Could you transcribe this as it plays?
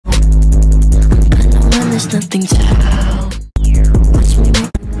there's nothing to help. Watch me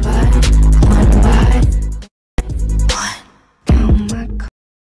make one by one. Count my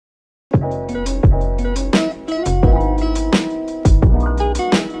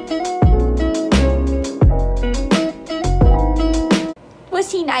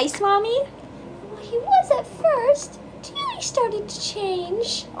Was he nice, Mommy? Well, he was at first, till he started to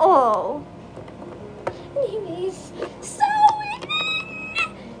change. Oh. Anyways, so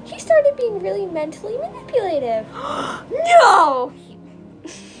he started being really mentally manipulative. No!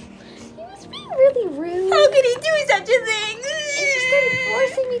 He was being really rude. How could he do such a thing? And he started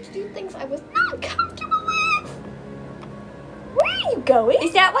forcing me to do things I was not comfortable with. Where are you going?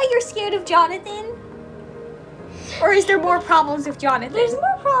 Is that why you're scared of Jonathan? Or is there more problems with Jonathan? There's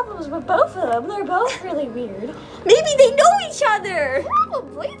more problems with both of them. They're both really weird. Maybe they know each other.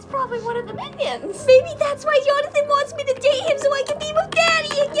 Probably. It's probably one of the minions. Maybe that's why Jonathan wants me to date him so I can be with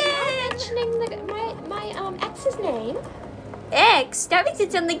Daddy again. Mentioning my ex's name. Ex? That makes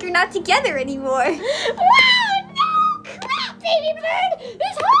it sound like you're not together anymore. Wow, no crap, baby bird!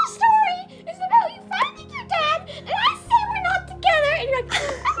 This whole story is about you finding your dad, and I say we're not together, and you're like,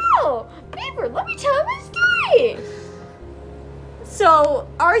 oh, baby, let me tell you my story. So,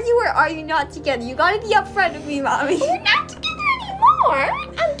 are you or are you not together? You gotta be upfront with me, Mommy. We're not together anymore.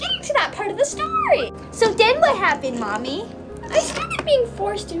 I'm getting to that part of the story. So then what happened, Mommy? I started being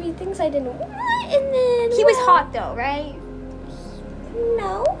forced to do things I didn't want, and then... He was hot though, right?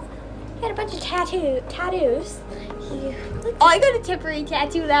 No. He had a bunch of tattoos. He looked Oh, I got a temporary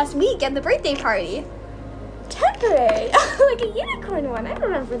tattoo last week at the birthday party. temporary. Like a unicorn one. I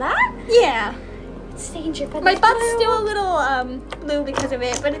remember that. Yeah. Stained your feathers My butt's blue. still a little blue because of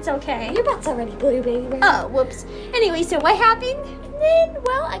it, but it's okay. Your butt's already blue, baby. Right? Oh, whoops. Anyway, so what happened? And then,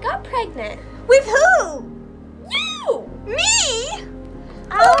 well, I got pregnant. With who? You! Me?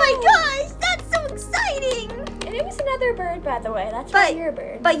 Oh my gosh, that's so exciting! And it was another bird, by the way. That's why you're a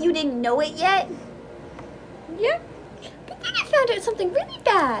bird. But you didn't know it yet? Yeah. But then I found out something really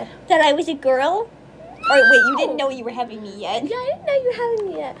bad. That I was a girl? Or wait, you didn't know you were having me yet? Yeah, I didn't know you were having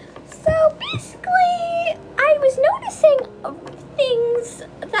me yet. So basically, I was noticing things,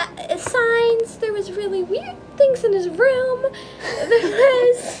 signs. There was really weird things in his room. There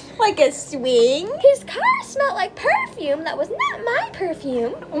was... Like a swing? His car smelled like perfume that was not my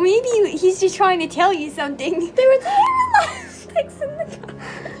perfume. Or maybe he's just trying to tell you something. There was hair elastics in the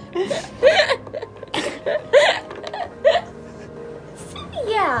car. So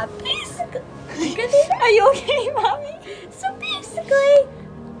yeah, basically... Are you okay, Mommy? So basically,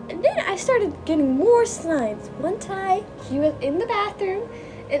 and then I started getting more signs. One time, he was in the bathroom,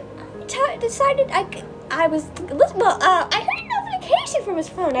 and I decided I was, well, I heard a notification from his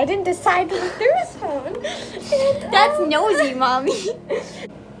phone. I didn't decide to look through his phone. And, That's nosy, Mommy.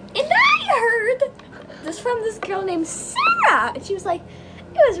 And I heard this from this girl named Sarah, and she was like,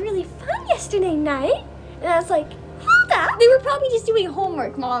 it was really fun yesterday night. And I was like, hold up. They were probably just doing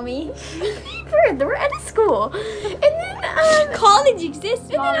homework, Mommy. They were at a school. And then, college exists,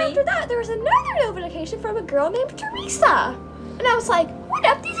 and Mommy. then after that, there was another notification from a girl named Teresa. And I was like, what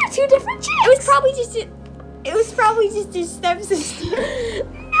up? These are two different chicks. It was probably just his stepsister.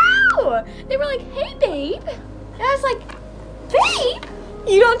 No! They were like, hey, babe. And I was like, babe?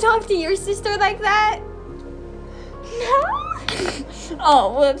 You don't talk to your sister like that? No?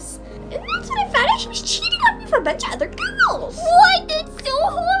 Oh, whoops. And that's when I found out she was cheating on me for a bunch of other girls. What? That's so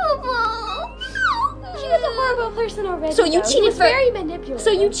horrible. She was a horrible person already. So you though. cheated He was for- very manipulative.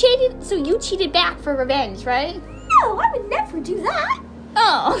 So you cheated back for revenge, right? No, I would never do that.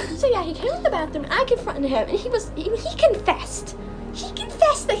 Oh. So yeah, he came in the bathroom and I confronted him and he confessed. He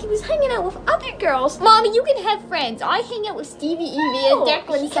confessed that he was hanging out with other girls. Mommy, you can have friends. I hang out with Stevie, Evie, and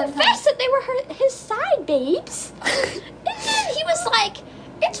Declan He sometimes. confessed that they were his side babes. And then he was like,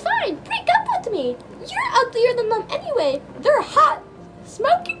 it's fine, break up with me. You're uglier than them anyway. They're hot,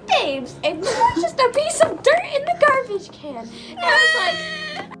 smoking babes. And you're just a piece of dirt in the garbage can. And I was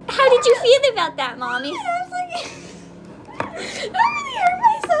like, How did you feel about that, Mommy? and I was like, that really hurt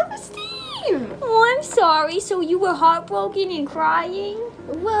my self-esteem. Oh, I'm sorry. So you were heartbroken and crying?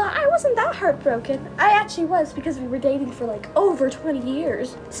 Well, I wasn't that heartbroken. I actually was because we were dating for like over 20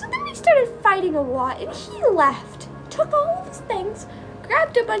 years. So then we started fighting a lot and he left, took all of his things,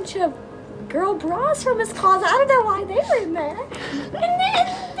 grabbed a bunch of girl bras from his closet. I don't know why they were in there. And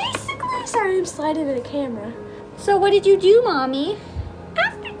then basically started sliding in a camera. So what did you do, Mommy?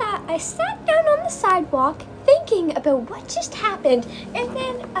 After that, I sat down on the sidewalk thinking about what just happened. And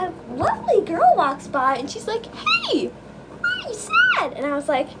then a lovely girl walks by and she's like, hey, why are you sad? And I was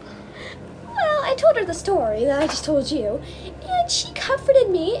like, well, I told her the story that I just told you. And she comforted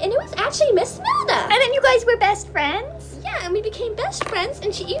me, and it was actually Miss Milda. And then you guys were best friends? Yeah, and we became best friends,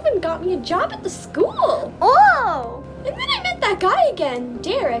 and she even got me a job at the school. Oh! And then I met that guy again,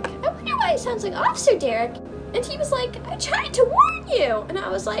 Derek. I wonder why it sounds like Officer Derek. And he was like, I tried to warn you. And I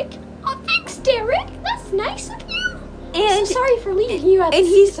was like, oh, thanks, Derek. That's nice of you. And so sorry for leaving you at the and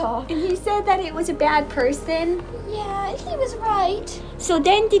seesaw. he said that it was a bad person. Yeah, he was right. So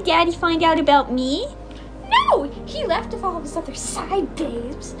then did Daddy find out about me? No, he left with all of his other side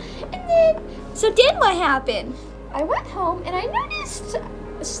babes. And then So then what happened? I went home and I noticed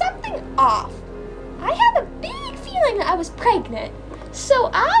something off. I had a big feeling that I was pregnant. So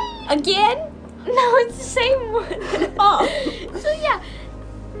I... Again? No, it's the same one. Oh. So yeah.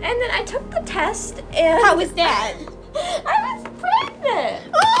 And then I took the test and... How was that? I was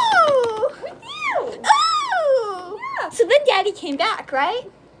pregnant. Oh! With you. Oh! Yeah. So then Daddy came back, right?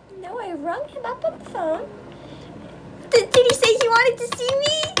 No, I rung him up on the phone. Did he say he wanted to see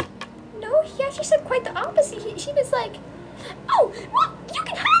me? No, he actually said quite the opposite. She was like, oh, well, you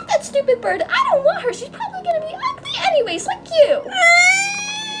can have that stupid bird. I don't want her. She's probably going to be ugly anyways, like you.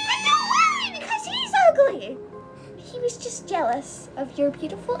 And don't worry, because he's ugly. He was just jealous of your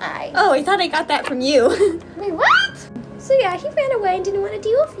beautiful eyes. Oh, I thought I got that from you. Wait, what? So yeah, he ran away and didn't want to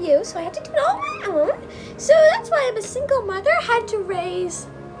deal with you, so I had to do it all on my own. So that's why I'm a single mother. I had to raise,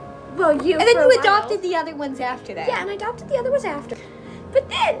 well, you. And then for a you while. adopted the other ones after that. Yeah, and I adopted the other ones after. But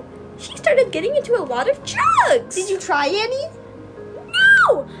then he started getting into a lot of drugs. Did you try any?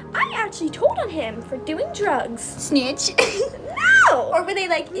 No, I actually told on him for doing drugs. Snitch. No, Or were they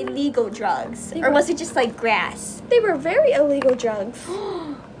like illegal drugs? They Or were- was it just like grass? they were very illegal drugs.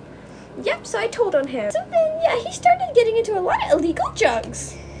 Yep, so I told on him. So then, yeah, he started getting into a lot of illegal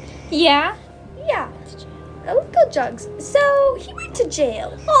drugs. Yeah. Yeah, illegal drugs. So he went to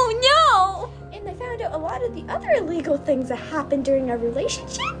jail. Oh And I found out a lot of the other illegal things that happened during our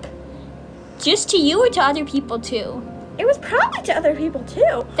relationship. no! Just to you or to other people too? It was probably to other people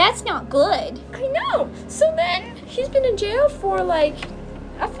too. That's not good. I know. So then he's been in jail for like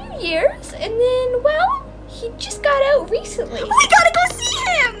a few years, and then, well, he just got out recently. We gotta go see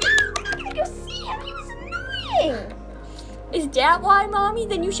him! I'm not gonna go see him. He was annoying. Is that why, Mommy?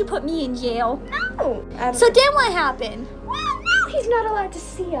 Then you should put me in jail. No. So then what happened? well, no, he's not allowed to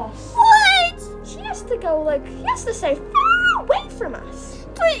see us. What? He has to go, like, he has to stay far away from us.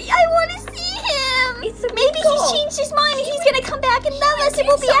 But I want to see him. It's a Maybe goal. he's changed his mind and he's gonna come back and love us and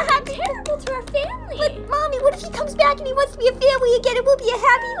we'll be a happy. terrible to our family. But Mommy, what if he comes back and he wants to be a family again and we'll be a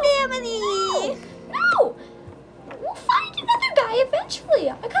happy family? No. We'll find another guy eventually.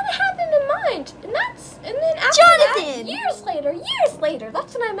 I kind of have him in mind. And then after Jonathan! that, years later,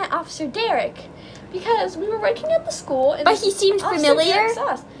 that's when I met Officer Derek. Because we were working at the school. And But he seemed Officer familiar? Derek saw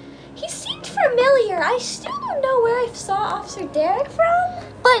us. He seemed familiar. I still don't know where I saw Officer Derek from.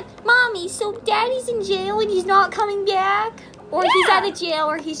 But Mommy, so Daddy's in jail and he's not coming back? Or he's Yeah. out of jail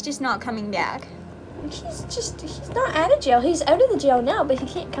or he's just not coming back? He's not out of jail. He's out of the jail now, but he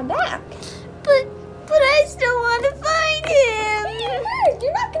can't come back. But I still want to find him.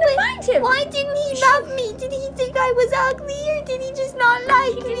 You're not going to find him. Why didn't he love me? Did he think I was ugly or did he just not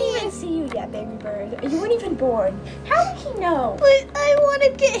like He didn't me? even see you yet, baby bird. You weren't even born. How would he know? But I want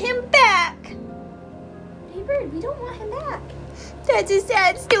to get him back. Baby bird, we don't want him back. That's a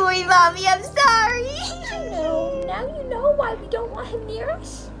sad story, Mommy. I'm sorry. I know. Now you know why we don't want him near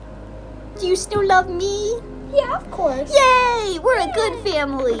us. Do you still love me? Yeah, of course. Yay! We're a good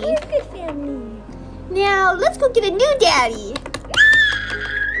family. We're a good family. Now, let's go get a new daddy.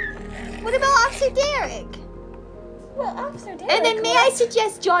 What about Officer Derek? Well, Officer Derek. And then may I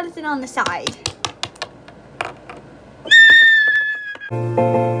suggest Jonathan on the side?